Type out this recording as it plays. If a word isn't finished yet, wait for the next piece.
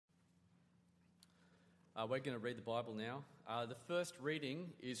We're going to read the Bible now. The first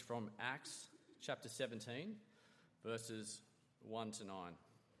reading is from Acts chapter 17, verses 1 to 9.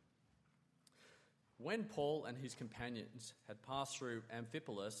 When Paul and his companions had passed through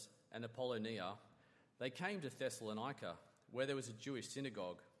Amphipolis and Apollonia, they came to Thessalonica, where there was a Jewish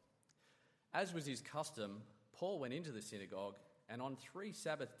synagogue. As was his custom, Paul went into the synagogue, and on 3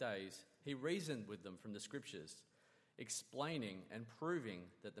 Sabbath days he reasoned with them from the Scriptures, explaining and proving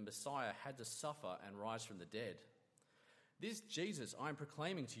that the Messiah had to suffer and rise from the dead. "This Jesus I am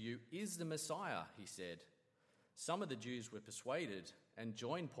proclaiming to you is the Messiah," he said. Some of the Jews were persuaded and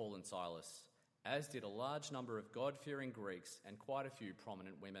joined Paul and Silas, as did a large number of God-fearing Greeks and quite a few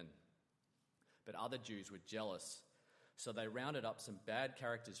prominent women. But other Jews were jealous, so they rounded up some bad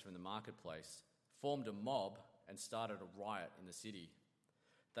characters from the marketplace, formed a mob, and started a riot in the city.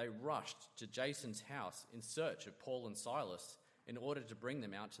 They rushed to Jason's house in search of Paul and Silas in order to bring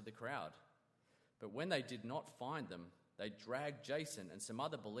them out to the crowd. But when they did not find them, they dragged Jason and some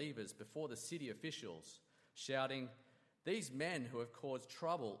other believers before the city officials, shouting, "These men who have caused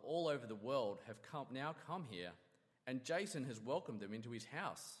trouble all over the world have now come here, and Jason has welcomed them into his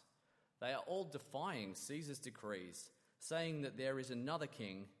house. They are all defying Caesar's decrees, saying that there is another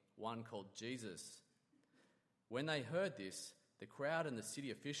king, one called Jesus." When they heard this, the crowd and the city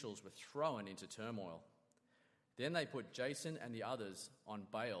officials were thrown into turmoil. Then they put Jason and the others on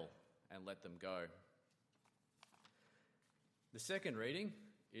bail and let them go. The second reading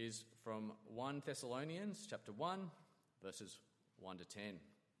is from 1 Thessalonians chapter 1, verses 1 to 10.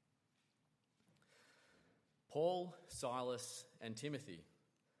 Paul, Silas, and Timothy,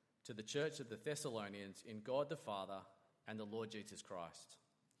 to the church of the Thessalonians in God the Father and the Lord Jesus Christ.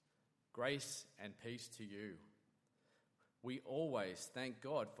 Grace and peace to you. We always thank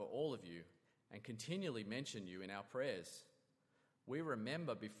God for all of you and continually mention you in our prayers. We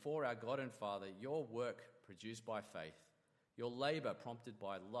remember before our God and Father your work produced by faith, your labour prompted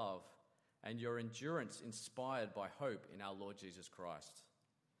by love, and your endurance inspired by hope in our Lord Jesus Christ.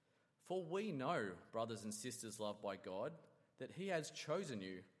 For we know, brothers and sisters loved by God, that he has chosen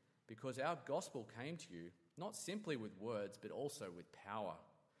you because our gospel came to you not simply with words but also with power,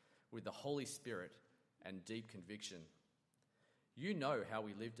 with the Holy Spirit and deep conviction. You know how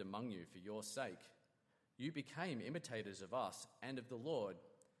we lived among you for your sake. You became imitators of us and of the Lord,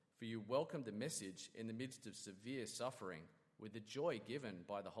 for you welcomed the message in the midst of severe suffering with the joy given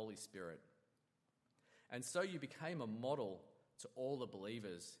by the Holy Spirit. And so you became a model to all the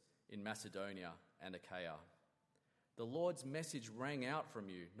believers in Macedonia and Achaia. The Lord's message rang out from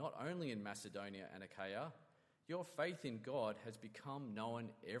you, not only in Macedonia and Achaia. Your faith in God has become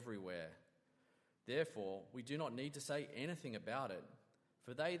known everywhere. Therefore, we do not need to say anything about it,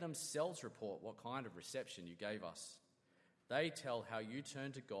 for they themselves report what kind of reception you gave us. They tell how you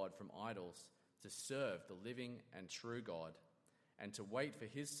turned to God from idols to serve the living and true God, and to wait for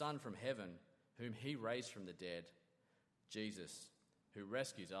his Son from heaven, whom he raised from the dead, Jesus, who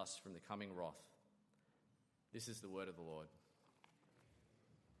rescues us from the coming wrath. This is the word of the Lord.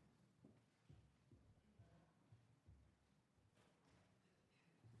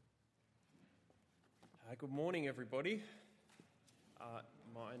 Good morning, everybody.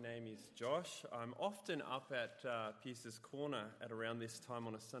 My name is Josh. I'm often up at Pierce's Corner at around this time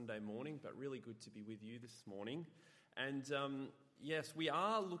on a Sunday morning, but really good to be with you this morning. And yes, we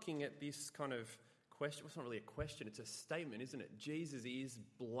are looking at this kind of question. Well, it's not really a question, it's a statement, isn't it? Jesus is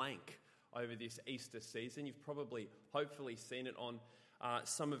blank over this Easter season. You've probably, hopefully, seen it on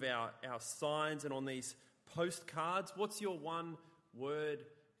some of our signs and on these postcards. What's your one word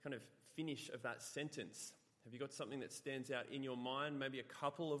kind of finish of that sentence? Have you got something that stands out in your mind, maybe a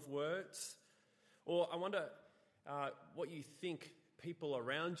couple of words? Or I wonder what you think people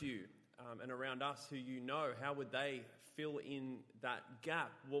around you and around us who you know, how would they fill in that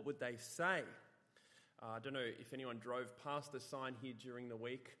gap? What would they say? I don't know if anyone drove past the sign here during the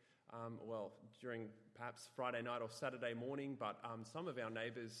week, during perhaps Friday night or Saturday morning, but some of our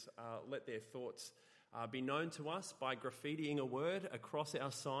neighbours let their thoughts be known to us by graffitiing a word across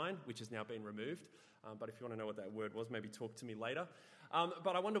our sign, which has now been removed. But if you want to know what that word was, maybe talk to me later.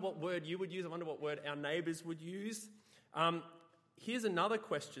 But I wonder what word you would use. I wonder what word our neighbours would use. Here's another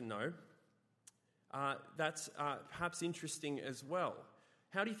question, though, that's perhaps interesting as well.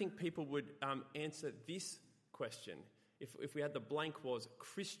 How do you think people would answer this question? If we had the blank was,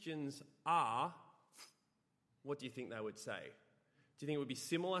 Christians are, what do you think they would say? Do you think it would be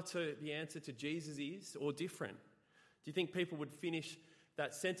similar to the answer to Jesus is, or different? Do you think people would finish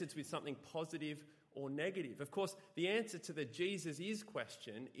that sentence with something positive or negative? Of course, the answer to the Jesus is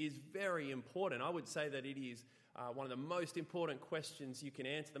question is very important. I would say that it is one of the most important questions you can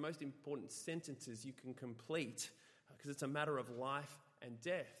answer, the most important sentences you can complete, because it's a matter of life and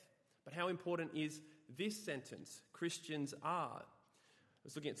death. But how important is this sentence? Christians are. I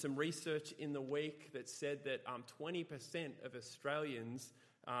was looking at some research in the week that said that 20% of Australians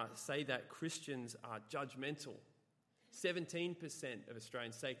say that Christians are judgmental. 17% of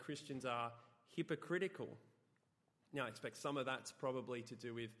Australians say Christians are hypocritical. Now, I expect some of that's probably to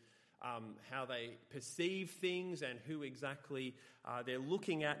do with how they perceive things and who exactly they're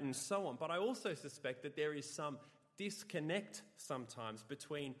looking at and so on. But I also suspect that there is some disconnect sometimes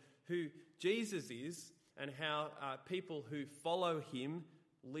between who Jesus is and how people who follow him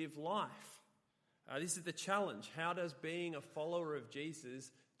live life. This is the challenge. How does being a follower of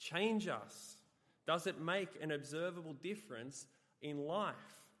Jesus change us? Does it make an observable difference in life?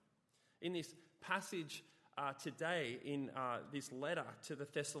 In this passage today, in this letter to the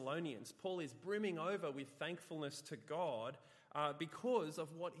Thessalonians, Paul is brimming over with thankfulness to God because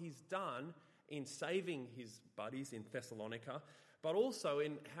of what he's done in saving his buddies in Thessalonica, but also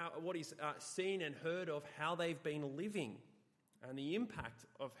in what he's seen and heard of how they've been living and the impact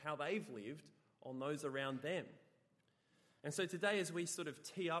of how they've lived on those around them. And so today, as we sort of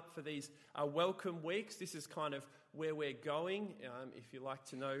tee up for these welcome weeks, this is kind of where we're going, if you like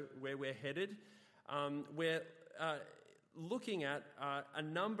to know where we're headed. We're looking at a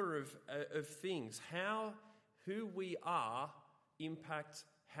number of things, who we are impact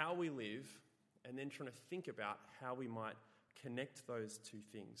how we live, and then trying to think about how we might connect those two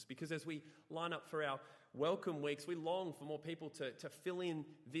things. Because as we line up for our welcome weeks, we long for more people to fill in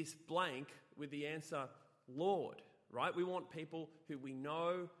this blank with the answer, Lord, right? We want people who we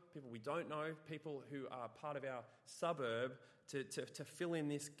know, people we don't know, people who are part of our suburb to fill in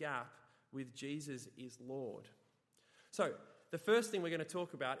this gap with Jesus is Lord. So the first thing we're going to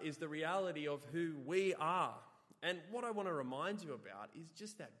talk about is the reality of who we are. And what I want to remind you about is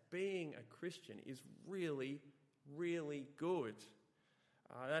just that being a Christian is really, really good.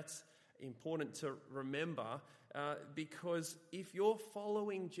 That's important to remember because if you're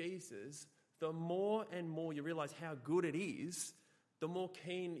following Jesus, the more and more you realize how good it is, the more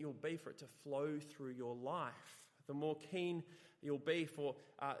keen you'll be for it to flow through your life. The more keen you'll be for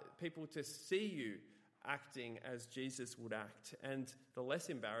people to see you acting as Jesus would act. And the less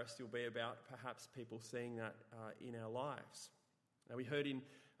embarrassed you'll be about perhaps people seeing that in our lives. Now, we heard in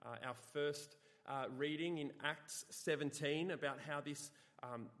our first reading in Acts 17 about how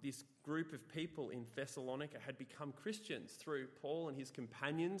this group of people in Thessalonica had become Christians through Paul and his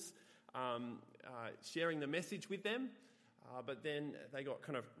companions sharing the message with them. But then they got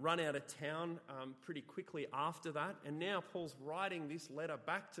kind of run out of town pretty quickly after that. And now Paul's writing this letter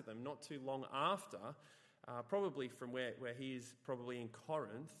back to them not too long after, probably from where he is probably in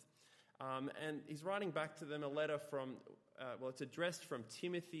Corinth. And he's writing back to them a letter from, it's addressed from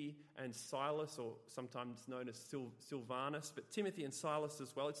Timothy and Silas, or sometimes known as Silvanus, but Timothy and Silas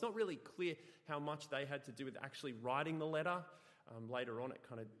as well. It's not really clear how much they had to do with actually writing the letter. Later on, it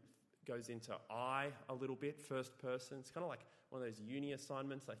kind of goes into I a little bit, first person. It's kind of like one of those uni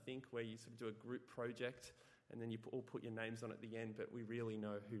assignments, I think, where you sort of do a group project and then you all put your names on at the end, but we really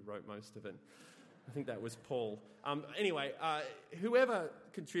know who wrote most of it. I think that was Paul. Anyway, whoever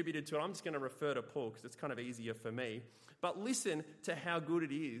contributed to it, I'm just going to refer to Paul because it's kind of easier for me. But listen to how good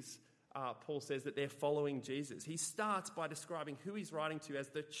it is, Paul says, that they're following Jesus. He starts by describing who he's writing to as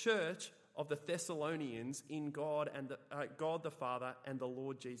the church of the Thessalonians in God and God the Father and the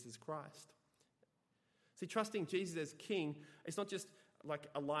Lord Jesus Christ. See, trusting Jesus as King, it's not just like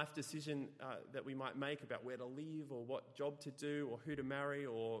a life decision that we might make about where to live or what job to do or who to marry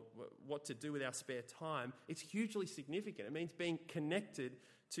or what to do with our spare time. It's hugely significant. It means being connected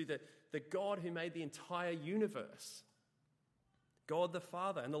to the God who made the entire universe, God the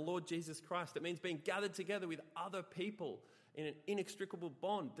Father and the Lord Jesus Christ. It means being gathered together with other people in an inextricable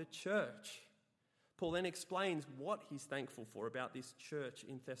bond, the church. Paul then explains what he's thankful for about this church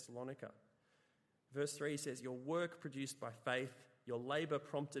in Thessalonica. Verse 3 says, your work produced by faith, your labor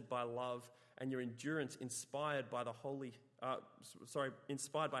prompted by love, and your endurance inspired by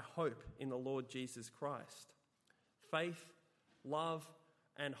inspired by hope in the Lord Jesus Christ. Faith, love,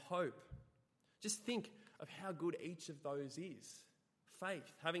 and hope. Just think of how good each of those is.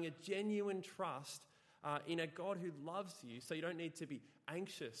 Faith, having a genuine trust in a God who loves you, so you don't need to be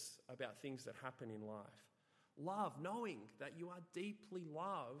anxious about things that happen in life. Love, knowing that you are deeply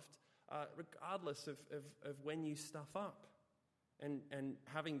loved, regardless of when you stuff up, and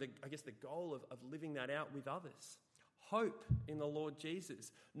having the goal of living that out with others. Hope in the Lord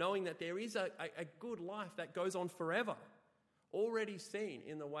Jesus, knowing that there is a good life that goes on forever, already seen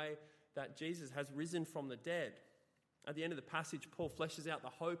in the way that Jesus has risen from the dead. At the end of the passage, Paul fleshes out the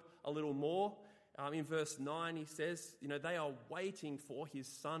hope a little more. In verse 9, he says, they are waiting for his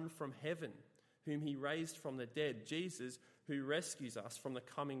Son from heaven, whom he raised from the dead, Jesus, who rescues us from the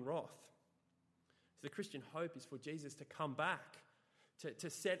coming wrath. So the Christian hope is for Jesus to come back, to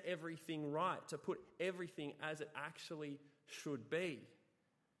set everything right, to put everything as it actually should be.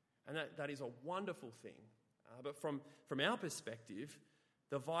 And that is a wonderful thing. But from our perspective,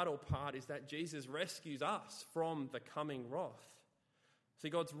 the vital part is that Jesus rescues us from the coming wrath. See,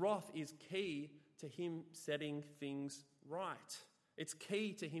 God's wrath is key to him setting things right. It's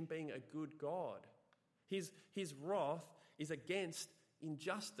key to him being a good God. His wrath is against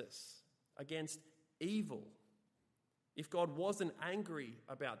injustice, against evil. If God wasn't angry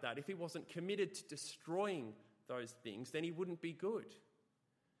about that, if he wasn't committed to destroying those things, then he wouldn't be good.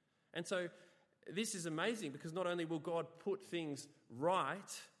 And so this is amazing because not only will God put things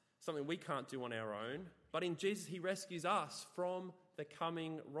right, something we can't do on our own, but in Jesus he rescues us from the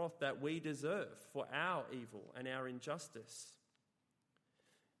coming wrath that we deserve for our evil and our injustice.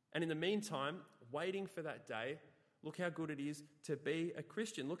 And in the meantime, waiting for that day, look how good it is to be a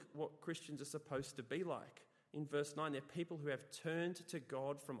Christian. Look what Christians are supposed to be like. In verse 9, they're people who have turned to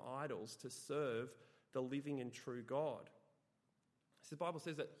God from idols to serve the living and true God. So the Bible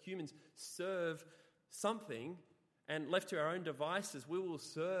says that humans serve something, and left to our own devices, we will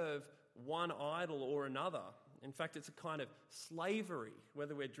serve one idol or another. In fact, it's a kind of slavery,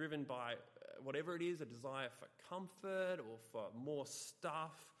 whether we're driven by whatever it is, a desire for comfort or for more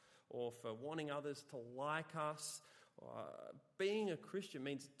stuff or for wanting others to like us. Being a Christian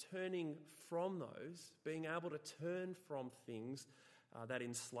means turning from those, being able to turn from things that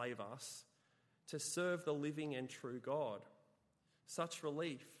enslave us to serve the living and true God. Such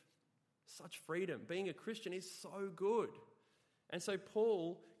relief, such freedom. Being a Christian is so good. And so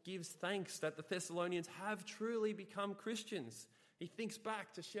Paul gives thanks that the Thessalonians have truly become Christians. He thinks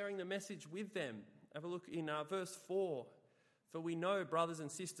back to sharing the message with them. Have a look in verse 4. For we know, brothers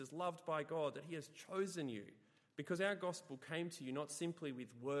and sisters, loved by God, that he has chosen you, because our gospel came to you not simply with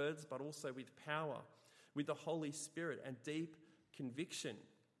words, but also with power, with the Holy Spirit and deep conviction.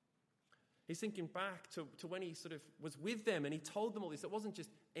 He's thinking back to when he sort of was with them and he told them all this. It wasn't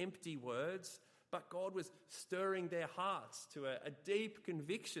just empty words, but God was stirring their hearts to a deep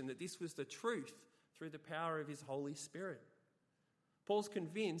conviction that this was the truth through the power of his Holy Spirit. Paul's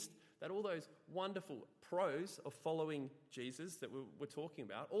convinced that all those wonderful pros of following Jesus that we're talking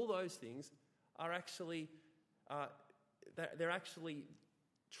about, all those things are actually, they're actually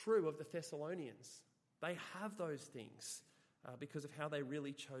true of the Thessalonians. They have those things because of how they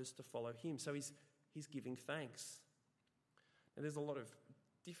really chose to follow him. So he's giving thanks. And there's a lot of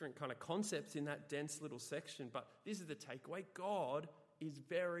different kind of concepts in that dense little section, but this is the takeaway. God is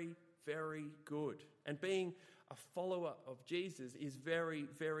very, very good. And being a follower of Jesus is very,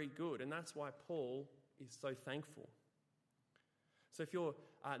 very good. And that's why Paul is so thankful. So if you're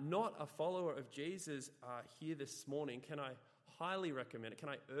not a follower of Jesus here this morning, can I highly recommend it? Can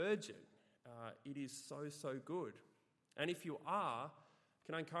I urge it? It is so, so good. And if you are,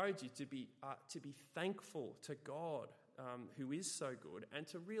 can I encourage you to be thankful to God, who is so good, and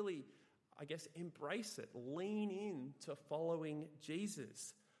to really, I guess, embrace it. Lean in to following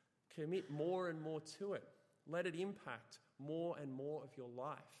Jesus. Commit more and more to it. Let it impact more and more of your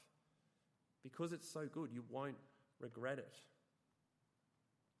life. Because it's so good, you won't regret it.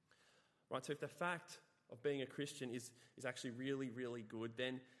 Right, so if the fact of being a Christian is actually really, really good,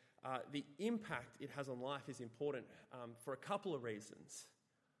 then the impact it has on life is important for a couple of reasons.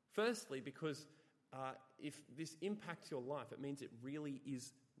 Firstly, because if this impacts your life, it means it really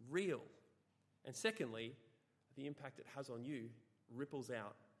is real. And secondly, the impact it has on you ripples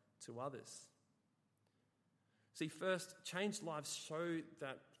out to others. See, first, changed lives show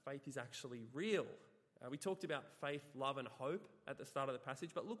that faith is actually real. We talked about faith, love, and hope at the start of the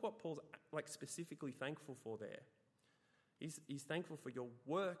passage, but look what Paul's specifically thankful for there. He's thankful for your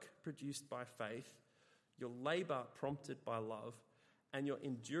work produced by faith, your labour prompted by love, and your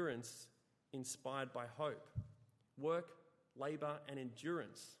endurance inspired by hope. Work, labour, and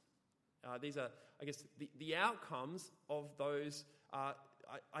endurance. These are, I guess, the outcomes of those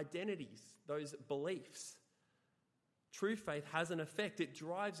identities, those beliefs. True faith has an effect. It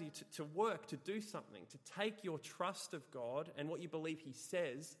drives you to work, to do something, to take your trust of God and what you believe he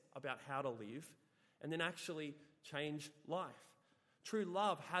says about how to live, and then actually change life. True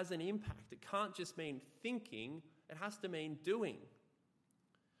love has an impact. It can't just mean thinking, it has to mean doing.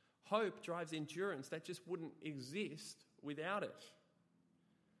 Hope drives endurance that just wouldn't exist without it.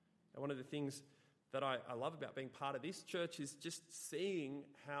 And one of the things that I love about being part of this church is just seeing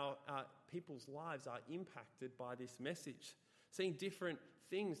how people's lives are impacted by this message, seeing different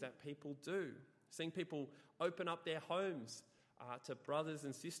things that people do, seeing people open up their homes to brothers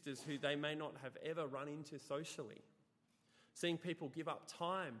and sisters who they may not have ever run into socially, seeing people give up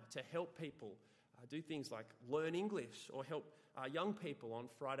time to help people do things like learn English or help young people on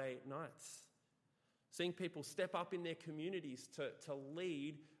Friday nights, seeing people step up in their communities to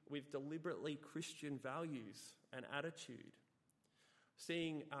lead with deliberately Christian values and attitude,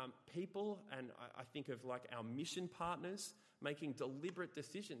 seeing people, and I think of like our mission partners, making deliberate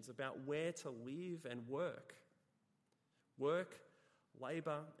decisions about where to live and work,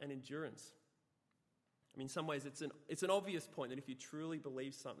 labour and endurance. I mean, in some ways it's an obvious point that if you truly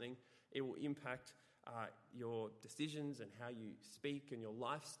believe something, it will impact your decisions and how you speak and your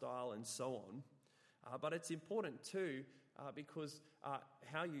lifestyle and so on. But it's important too because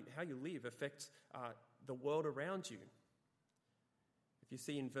how you live affects the world around you. If you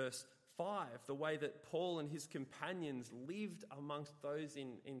see in verse 5, the way that Paul and his companions lived amongst those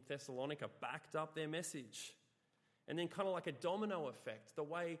in Thessalonica backed up their message. And then kind of like a domino effect, the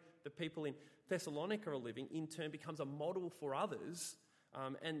way the people in Thessalonica are living in turn becomes a model for others.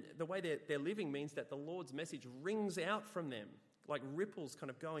 And the way they're living means that the Lord's message rings out from them, like ripples kind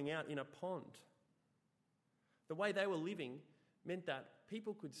of going out in a pond. The way they were living meant that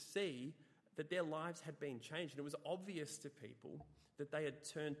people could see that their lives had been changed. And it was obvious to people that they had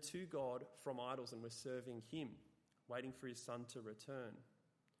turned to God from idols and were serving him, waiting for his son to return.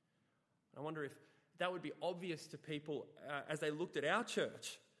 I wonder if that would be obvious to people as they looked at our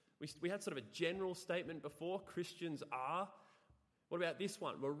church. We had sort of a general statement before, Christians are. What about this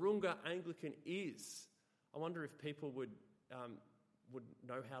one? Wahroonga Anglican is. I wonder if people would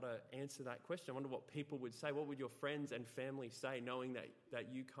know how to answer that question. I wonder what people would say. What would your friends and family say knowing that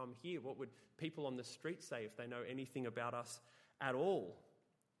you come here? What would people on the street say if they know anything about us at all?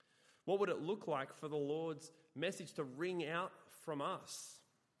 What would it look like for the Lord's message to ring out from us?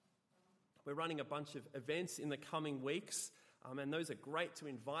 We're running a bunch of events in the coming weeks, and those are great to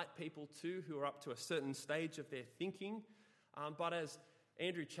invite people to who are up to a certain stage of their thinking. But as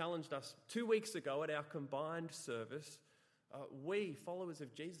Andrew challenged us 2 weeks ago at our combined service, we, followers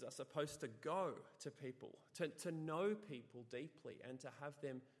of Jesus, are supposed to go to people, to know people deeply and to have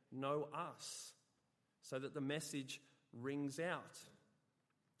them know us so that the message rings out.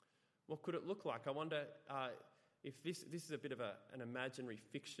 What could it look like? I wonder if this is a bit of an imaginary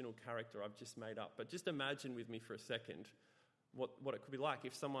fictional character I've just made up, but just imagine with me for a second what it could be like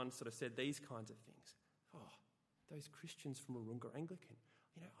if someone sort of said these kinds of things. Oh, those Christians from Wahroonga Anglican,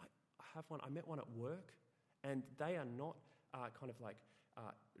 I met one at work, and they are not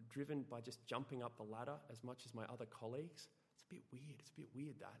driven by just jumping up the ladder as much as my other colleagues. It's a bit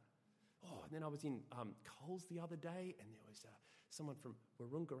weird that. Oh, and then I was in Coles the other day, and there was someone from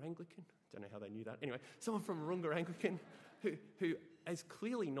Wahroonga Anglican. Don't know how they knew that. Anyway, someone from Wahroonga Anglican who is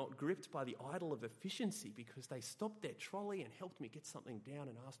clearly not gripped by the idol of efficiency because they stopped their trolley and helped me get something down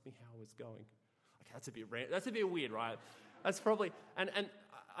and asked me how I was going. Okay, that's a bit weird, right? That's probably, and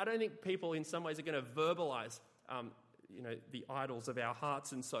I don't think people in some ways are going to verbalize the idols of our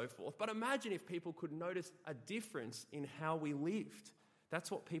hearts and so forth. But imagine if people could notice a difference in how we lived. That's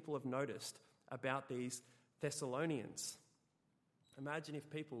what people have noticed about these Thessalonians. Imagine if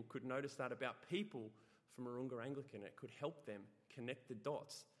people could notice that about people from Wahroonga Anglican. It could help them connect the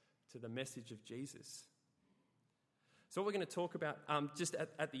dots to the message of Jesus. So what we're going to talk about just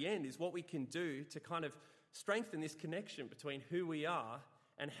at the end is what we can do to kind of strengthen this connection between who we are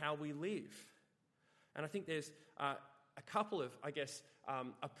and how we live. And I think there's a couple of,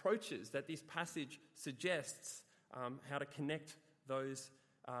 approaches that this passage suggests how to connect those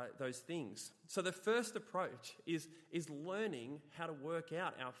things. So the first approach is learning how to work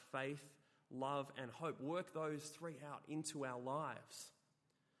out our faith, love, and hope. Work those three out into our lives.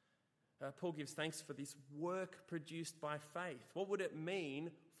 Paul gives thanks for this work produced by faith. What would it mean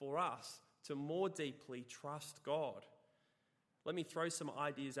for us to more deeply trust God? Let me throw some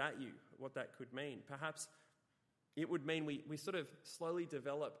ideas at you, what that could mean. Perhaps it would mean we sort of slowly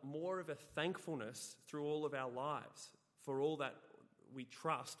develop more of a thankfulness through all of our lives for all that we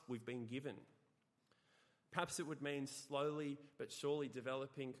trust we've been given. Perhaps it would mean slowly but surely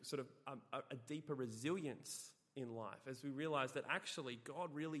developing sort of a deeper resilience in life as we realize that actually God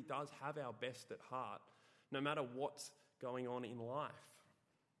really does have our best at heart, no matter what's going on in life.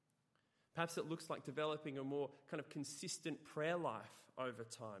 Perhaps it looks like developing a more kind of consistent prayer life over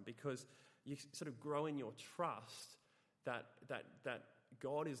time because you sort of grow in your trust that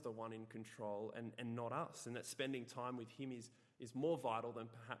God is the one in control and not us, and that spending time with him is more vital than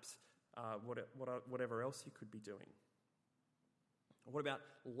perhaps whatever else you could be doing? What about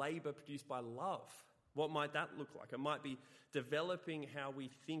labour produced by love? What might that look like? It might be developing how we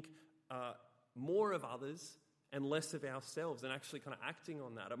think more of others and less of ourselves, and actually kind of acting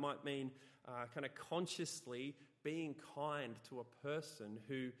on that. It might mean kind of consciously being kind to a person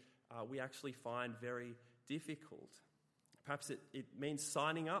who we actually find very difficult. Perhaps it means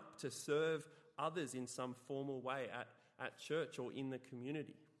signing up to serve others in some formal way at church or in the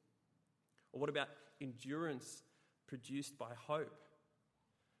community. Or what about endurance produced by hope?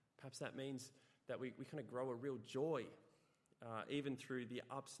 Perhaps that means that we kind of grow a real joy even through the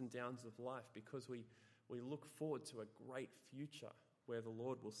ups and downs of life, because we look forward to a great future where the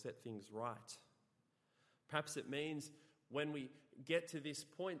Lord will set things right. Perhaps it means when we get to this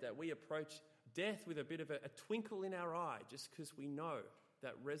point that we approach death with a bit of a twinkle in our eye, just because we know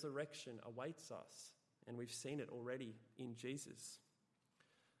that resurrection awaits us, and we've seen it already in Jesus.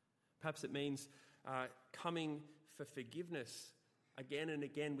 Perhaps it means coming for forgiveness again and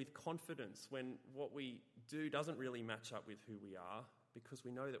again with confidence when what we do doesn't really match up with who we are, because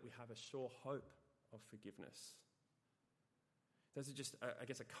we know that we have a sure hope of forgiveness. Those are just, I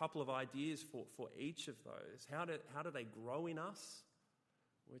guess, a couple of ideas for each of those. How do they grow in us?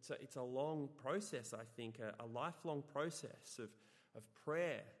 Well, it's a long process, I think, a lifelong process of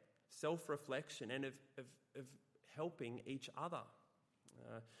prayer, self-reflection, and of helping each other.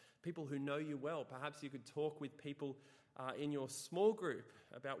 People who know you well, perhaps you could talk with people in your small group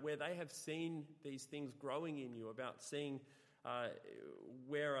about where they have seen these things growing in you, about seeing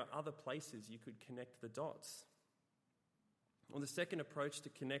where are other places you could connect the dots. Well, the second approach to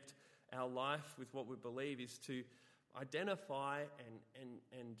connect our life with what we believe is to identify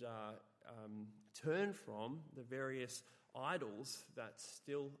and turn from the various idols that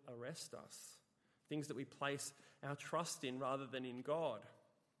still arrest us, things that we place our trust in rather than in God.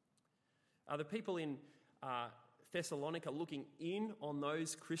 The people in Thessalonica, looking in on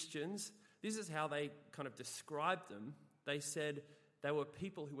those Christians, this is how they kind of described them. They said they were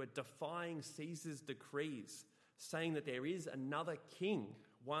people who were defying Caesar's decrees, saying that there is another king,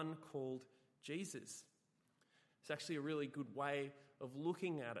 one called Jesus. It's actually a really good way of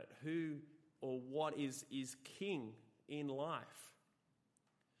looking at it. Who or what is king in life?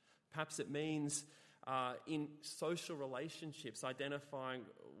 Perhaps it means in social relationships, identifying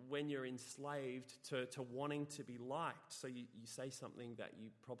when you're enslaved to wanting to be liked, so you say something that you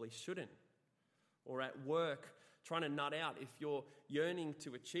probably shouldn't. Or at work, trying to nut out if your yearning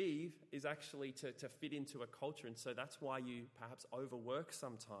to achieve is actually to fit into a culture, and so that's why you perhaps overwork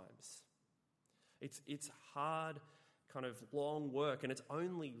sometimes. It's hard, kind of long work, and it's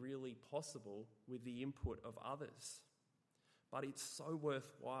only really possible with the input of others. But it's so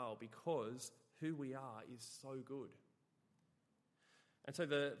worthwhile because who we are is so good. And so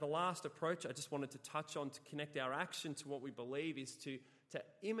the last approach I just wanted to touch on to connect our action to what we believe is to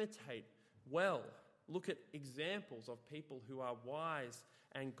imitate well. Look at examples of people who are wise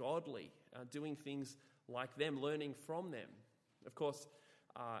and godly, doing things like them, learning from them. Of course,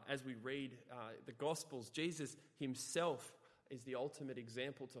 as we read the Gospels, Jesus himself is the ultimate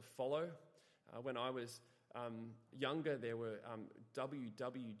example to follow. When I was younger, there were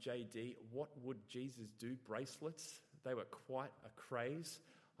WWJD, What Would Jesus Do bracelets. They were quite a craze.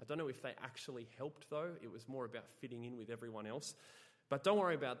 I don't know if they actually helped, though. It was more about fitting in with everyone else. But don't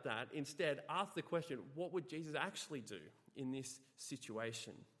worry about that. Instead, ask the question, what would Jesus actually do in this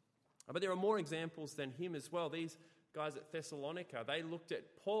situation? But there are more examples than him as well. These guys at Thessalonica, they looked at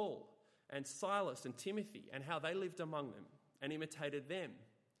Paul and Silas and Timothy and how they lived among them and imitated them.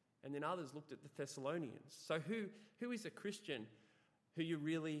 And then others looked at the Thessalonians. So who is a Christian who you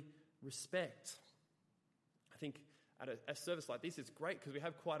really respect? I think at a service like this, it's great because we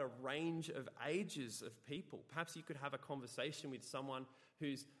have quite a range of ages of people. Perhaps you could have a conversation with someone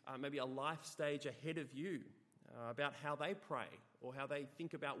who's maybe a life stage ahead of you about how they pray or how they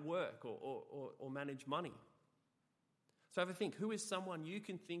think about work or manage money. So have a think. Who is someone you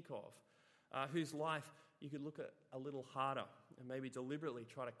can think of whose life you could look at a little harder and maybe deliberately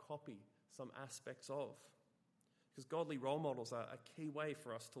try to copy some aspects of? Because godly role models are a key way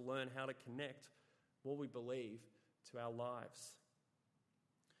for us to learn how to connect what we believe to our lives.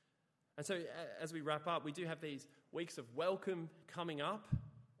 And so as we wrap up, we do have these weeks of welcome coming up,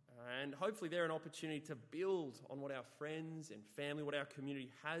 and hopefully they're an opportunity to build on what our friends and family, what our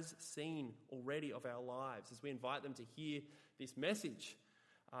community has seen already of our lives as we invite them to hear this message,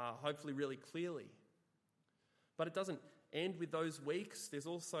 hopefully really clearly. But it doesn't end with those weeks. There's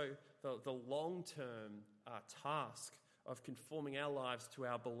also the long-term task of conforming our lives to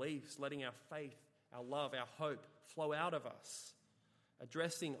our beliefs, letting our faith, our love, our hope flow out of us.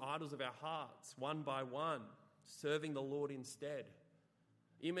 addressing idols of our hearts one by one, serving the Lord instead,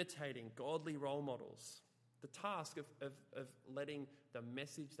 imitating godly role models. The task of letting the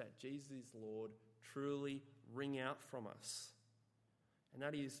message that Jesus is Lord truly ring out from us. And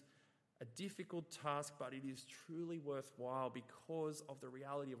that is a difficult task, but it is truly worthwhile because of the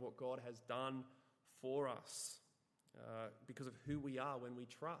reality of what God has done for us, because of who we are when we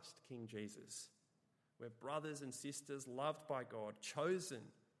trust King Jesus. We're brothers and sisters loved by God, chosen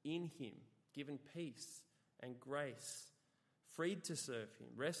in him, given peace and grace, freed to serve him,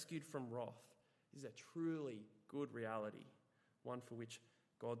 rescued from wrath. This is a truly good reality, one for which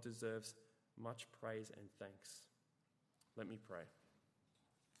God deserves much praise and thanks. Let me pray.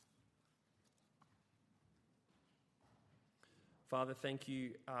 Father, thank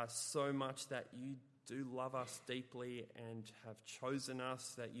you so much that you do love us deeply and have chosen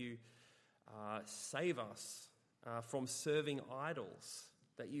us, that you save us from serving idols,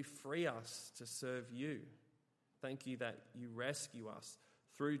 that you free us to serve you. Thank you that you rescue us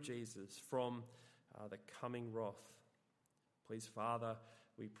through Jesus from the coming wrath. Please, Father,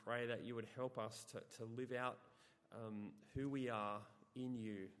 we pray that you would help us to live out who we are in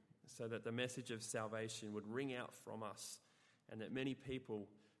you, so that the message of salvation would ring out from us and that many people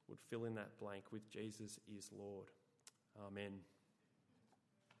would fill in that blank with Jesus is Lord. Amen.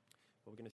 Well, we're going to